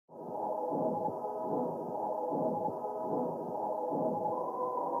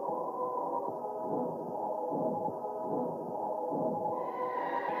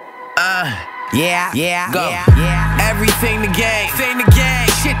Go. Everything the game,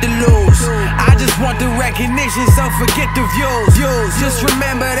 shit to lose. I just want the recognition, so forget the views. Just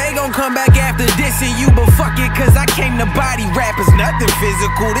remember they gon' come back after dissing you, but fuck it, cause I came to body rappers, nothing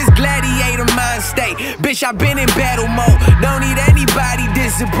physical. This gladiator mind state, bitch, I been in battle mode. Don't need anybody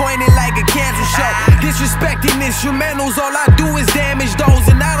disappointed like a cancer show. Disrespecting instrumentals, all I do is damage those,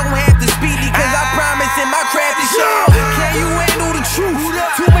 and I don't have to speak because I promise in my craft to show. Can you handle the truth?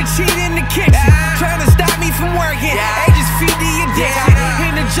 Too much heat in the kitchen, trying to stop me from working. They just feed the addiction.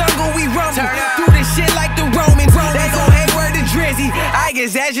 In the jungle we rumble, do this shit like the Romans. They gon' hate word to Drizzy, I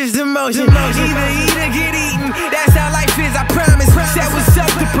guess that's just emotion. Either eat or get eaten, that's how life is, I promise. Said what's up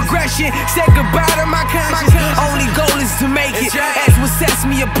to progression, said goodbye to my conscience. Only goal is to make it, that's what sets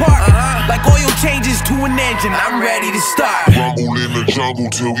me apart. Like oil changes to an engine, I'm ready to start. Rumble in the jungle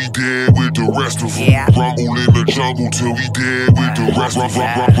till we dead with the rest of them. Rumble in the jungle till we dead with the rest of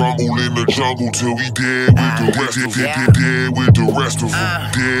them. Rumble in the jungle till we dead with the rest of them. Dead with the rest of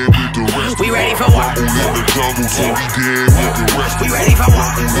them. Dead with the rest of them. We ready for war. Rumble in the jungle till we dead with the rest of them. We ready for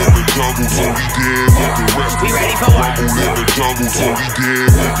war. Rumble in the jungle till we dead with the rest of them. We ready for war. Rumble in the jungle till we dead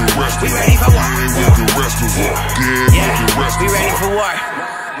with the rest of them. We ready for war. Dead with the rest of them. Dead with the rest of them. We ready for war.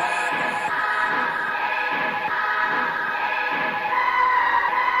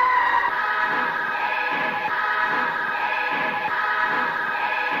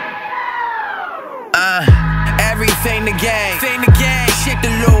 Everything the game, shit to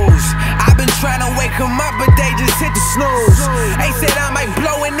lose. I've been trying to wake them up, but they just hit the snooze. They said I might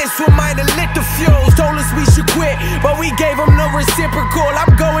blow and this one might have lit the fuse. Told us we should quit, but we gave them no reciprocal.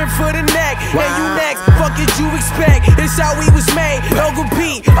 I'm going for the neck, and you next. Fuck did you expect? It's how we was made. Don't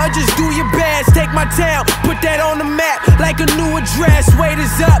compete, or just do your best. Take my town, put that on the map like a new address. Weight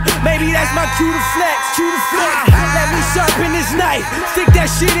is up, maybe that's my cue to flex. Let me sharpen this knife, stick that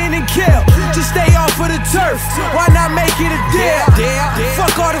shit in and kill. Just stay off of the turf, why not make it a deal?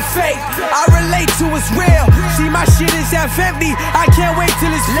 Fuck all the fake, I relate to what's real. See, my shit is half empty, I can't wait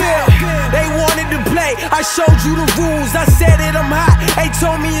till it's filled. They wanted to play, I showed you the rules. I said it, I'm hot, they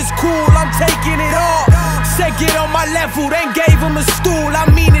told me it's cool, I'm taking it all. Said get on my level, then gave him a stool. I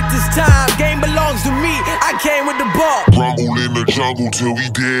mean it this time, game belongs to me, I came with the ball. Rumble in the jungle till we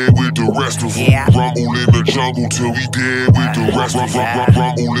dead with the rest of them. Rumble in the jungle till we dead with the rest of them.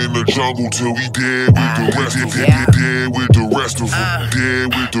 Rumble in the jungle till we dead with the rest of them. Dead with the rest of them.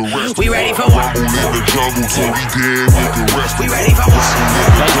 Dead with the rest of them. We ready for war. Rumble in the jungle till we dead with the rest of them. We ready for war. Rumble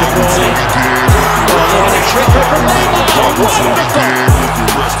in the jungle till we dead with the rest of them. Trigger from Neymar. Jungle till we dead with the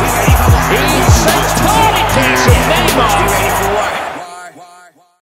rest of them. He sends party case of Neymar.